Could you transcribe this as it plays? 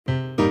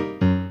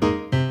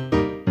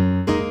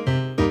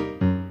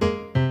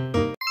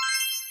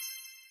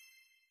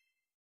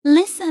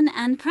Listen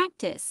and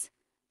practice.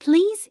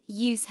 Please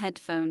use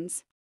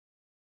headphones.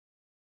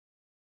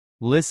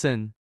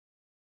 Listen.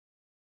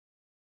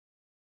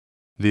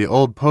 The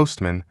old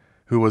postman,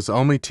 who was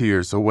only 2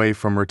 years away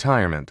from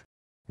retirement,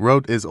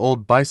 rode his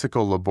old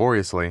bicycle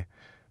laboriously,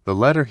 the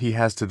letter he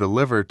has to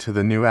deliver to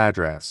the new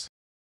address.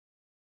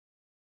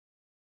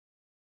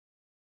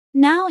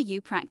 Now you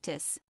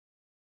practice.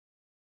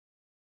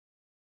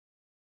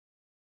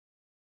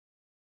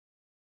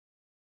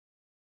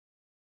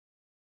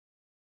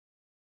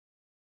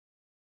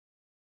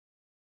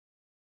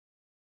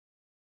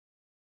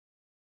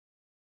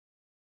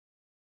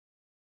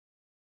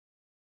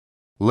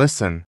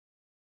 Listen.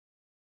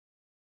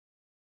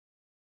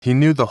 He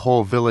knew the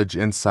whole village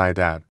inside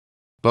out,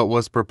 but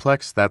was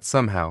perplexed that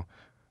somehow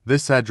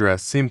this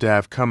address seemed to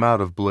have come out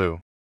of blue.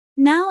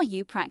 Now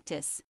you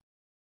practice.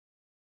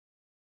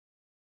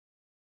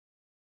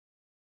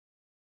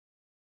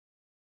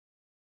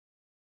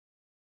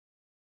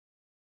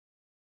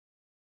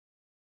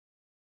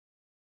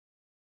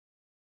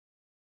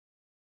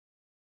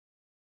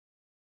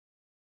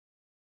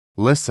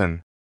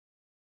 Listen.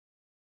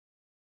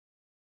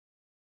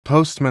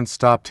 Postman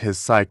stopped his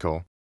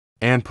cycle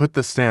and put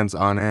the stands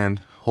on and,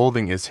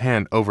 holding his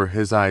hand over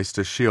his eyes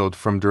to shield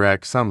from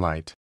direct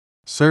sunlight,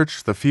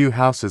 searched the few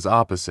houses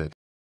opposite.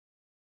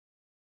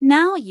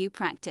 Now you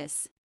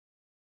practice.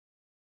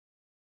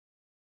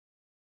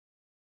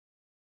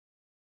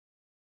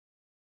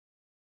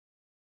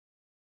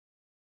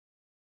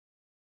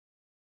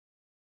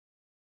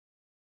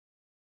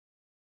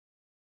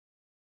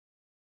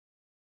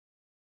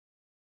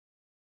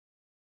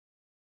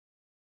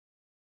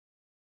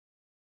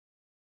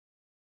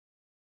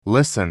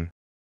 Listen.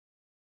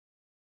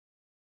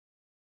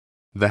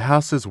 The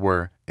houses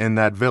were, in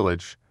that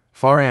village,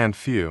 far and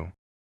few.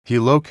 He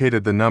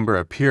located the number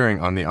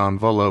appearing on the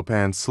envelope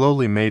and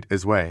slowly made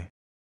his way.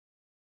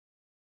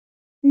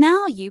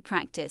 Now you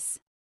practice.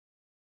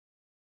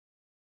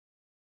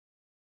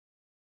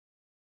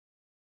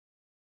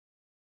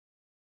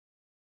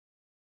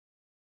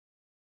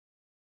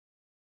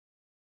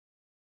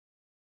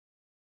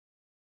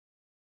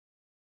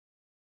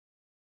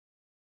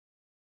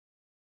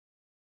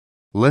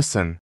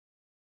 Listen.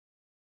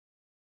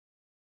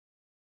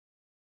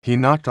 He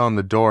knocked on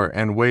the door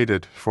and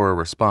waited for a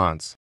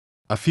response.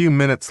 A few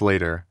minutes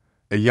later,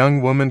 a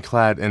young woman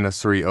clad in a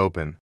sari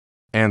opened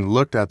and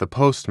looked at the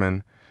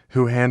postman,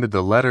 who handed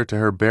the letter to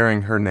her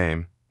bearing her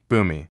name,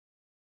 Bhumi.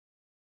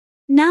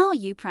 Now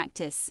you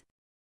practice.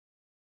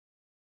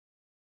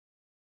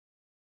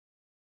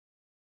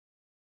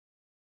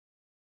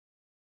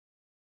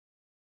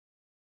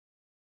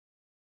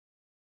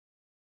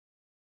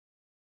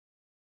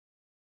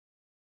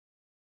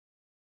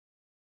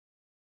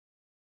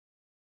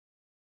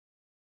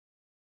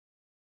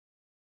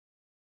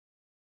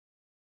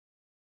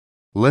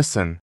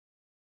 Listen.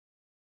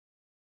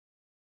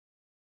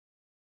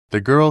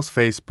 The girl's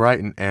face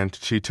brightened and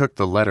she took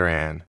the letter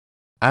and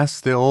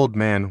asked the old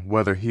man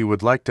whether he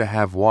would like to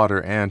have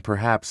water and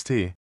perhaps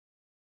tea.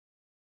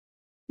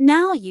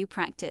 Now you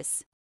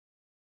practice.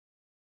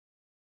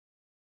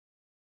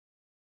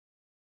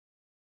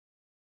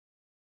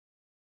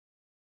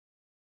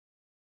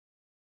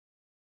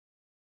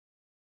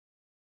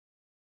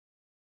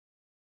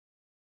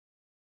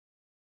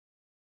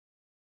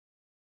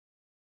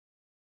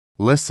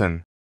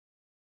 Listen.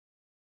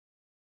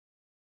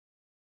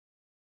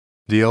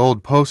 The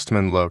old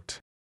postman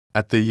looked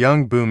at the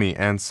young Bhumi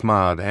and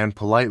smiled and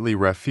politely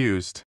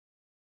refused.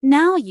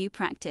 Now you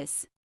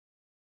practice.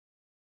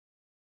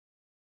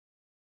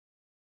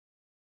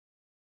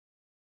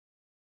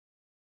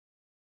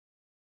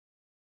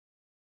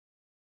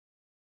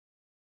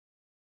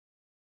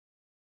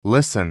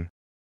 Listen.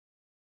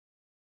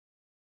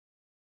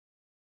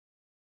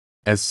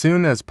 As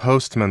soon as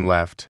postman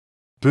left,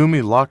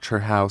 Bhumi locked her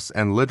house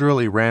and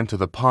literally ran to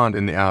the pond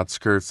in the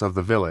outskirts of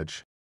the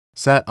village,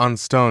 sat on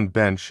stone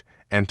bench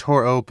and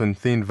tore open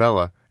thin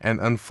vela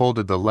and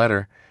unfolded the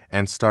letter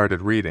and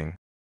started reading.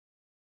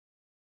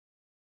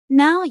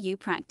 Now you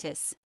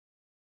practice.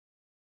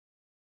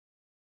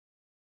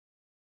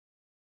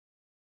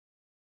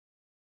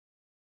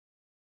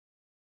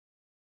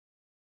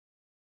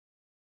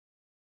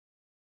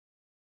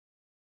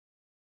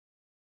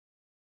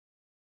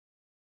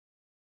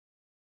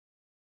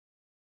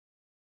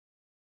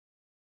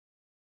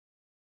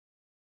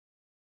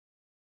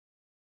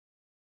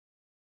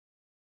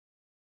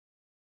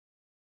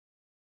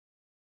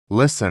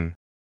 Listen.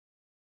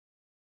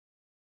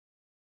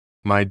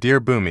 My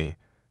dear Bhumi,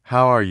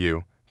 how are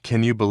you?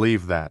 Can you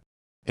believe that?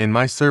 In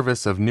my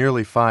service of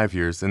nearly 5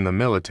 years in the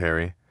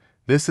military,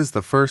 this is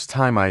the first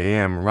time I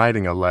am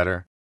writing a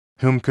letter.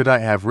 Whom could I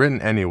have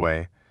written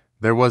anyway?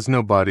 There was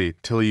nobody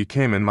till you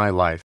came in my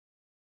life.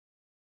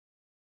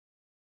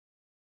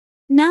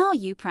 Now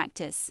you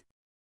practice.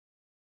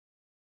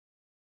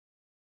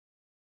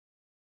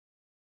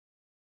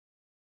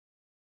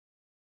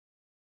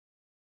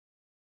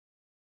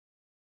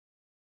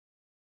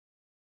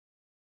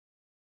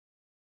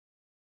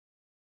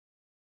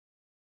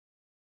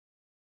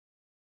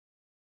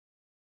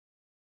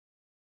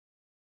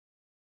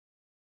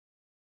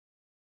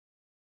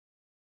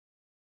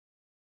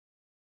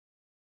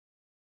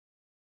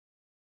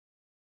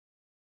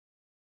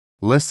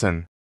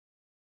 Listen.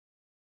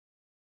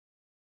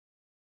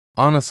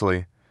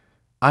 Honestly,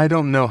 I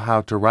don't know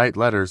how to write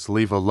letters,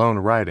 leave alone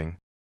writing.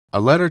 A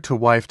letter to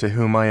wife to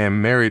whom I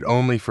am married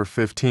only for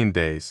 15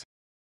 days.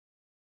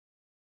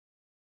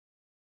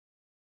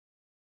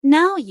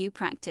 Now you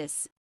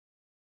practice.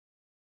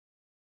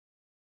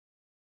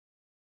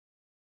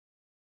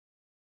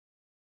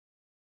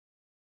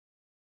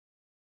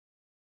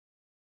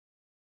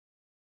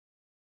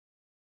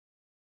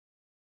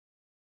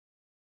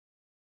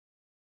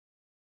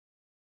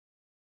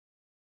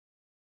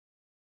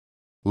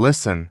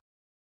 Listen.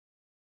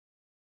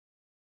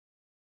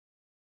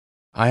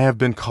 I have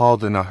been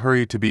called in a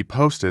hurry to be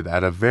posted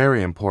at a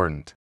very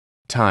important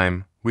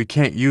time. We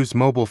can't use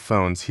mobile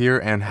phones here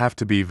and have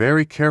to be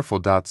very careful.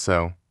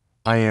 So,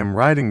 I am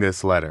writing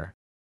this letter.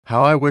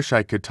 How I wish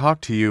I could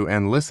talk to you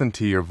and listen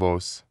to your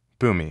voice,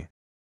 Boomy.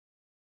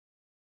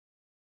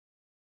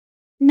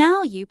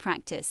 Now you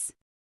practice.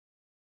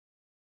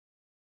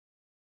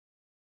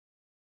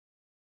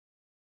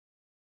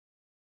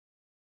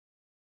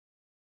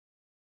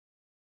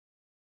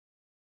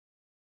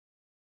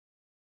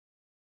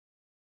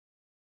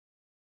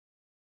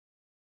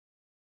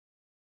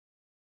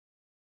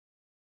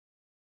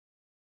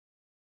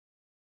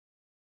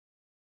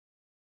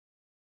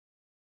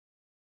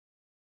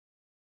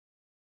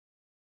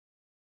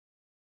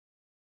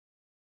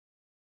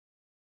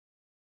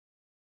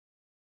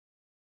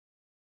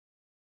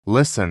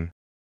 Listen.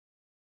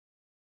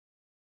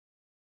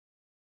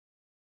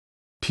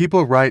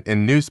 People write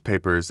in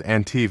newspapers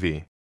and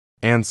TV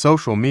and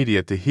social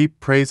media to heap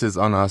praises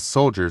on us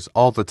soldiers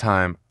all the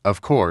time.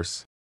 Of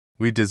course,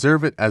 we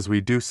deserve it as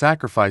we do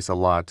sacrifice a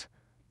lot,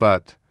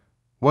 but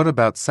what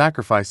about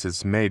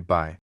sacrifices made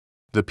by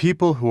the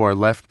people who are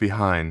left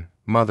behind,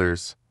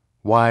 mothers,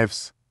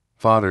 wives,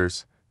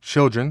 fathers,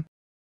 children?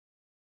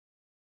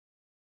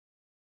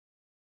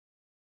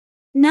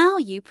 Now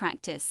you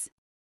practice.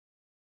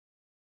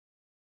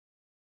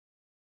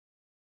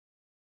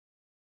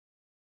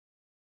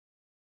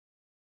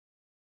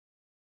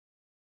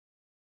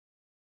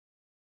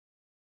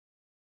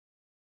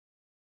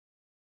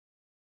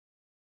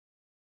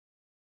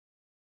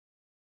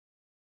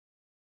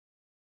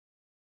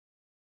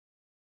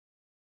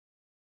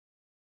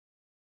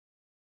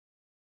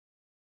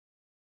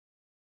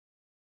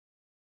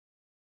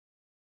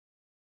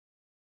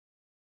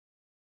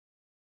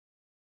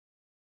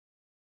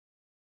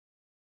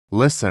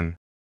 Listen.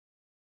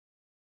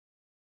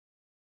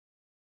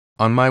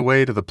 On my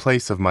way to the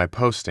place of my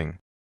posting,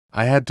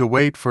 I had to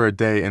wait for a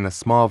day in a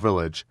small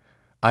village.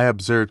 I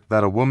observed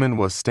that a woman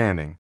was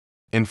standing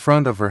in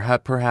front of her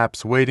hut,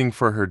 perhaps waiting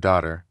for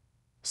her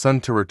son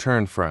to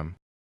return from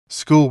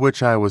school,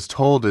 which I was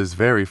told is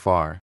very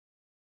far.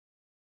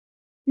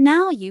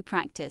 Now you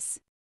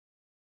practice.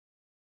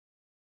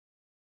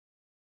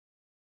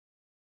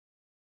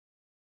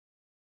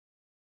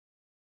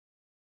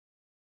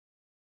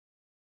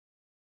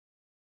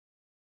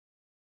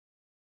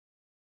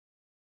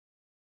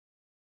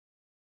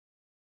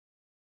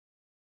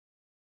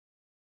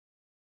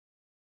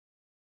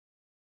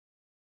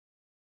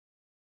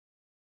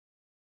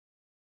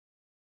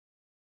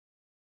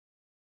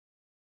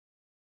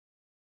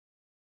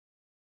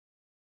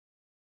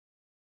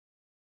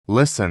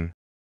 Listen.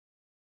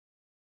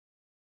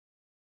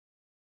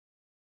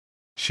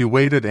 She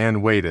waited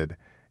and waited,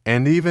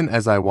 and even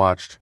as I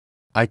watched,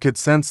 I could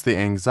sense the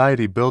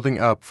anxiety building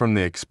up from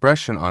the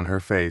expression on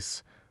her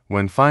face.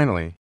 When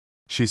finally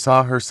she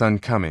saw her son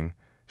coming,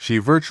 she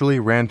virtually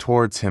ran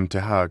towards him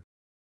to hug.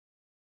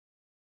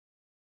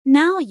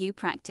 Now you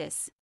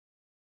practice.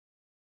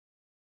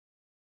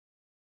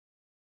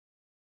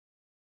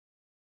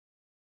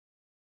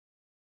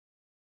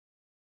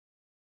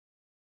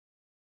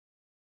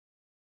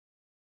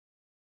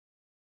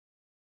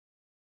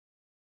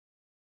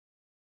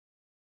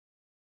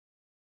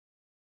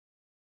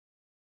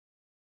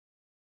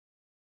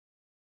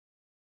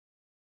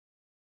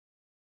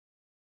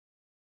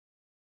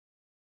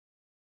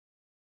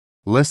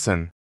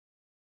 Listen.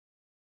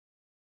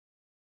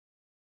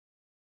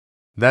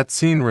 That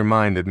scene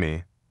reminded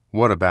me.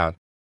 What about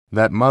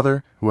that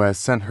mother who has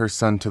sent her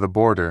son to the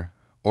border,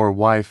 or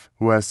wife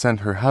who has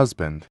sent her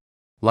husband?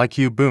 Like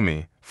you,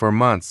 Boomy, for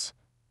months.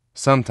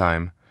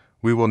 Sometime,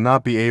 we will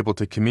not be able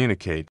to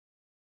communicate.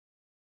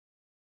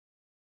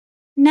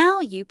 Now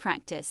you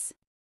practice.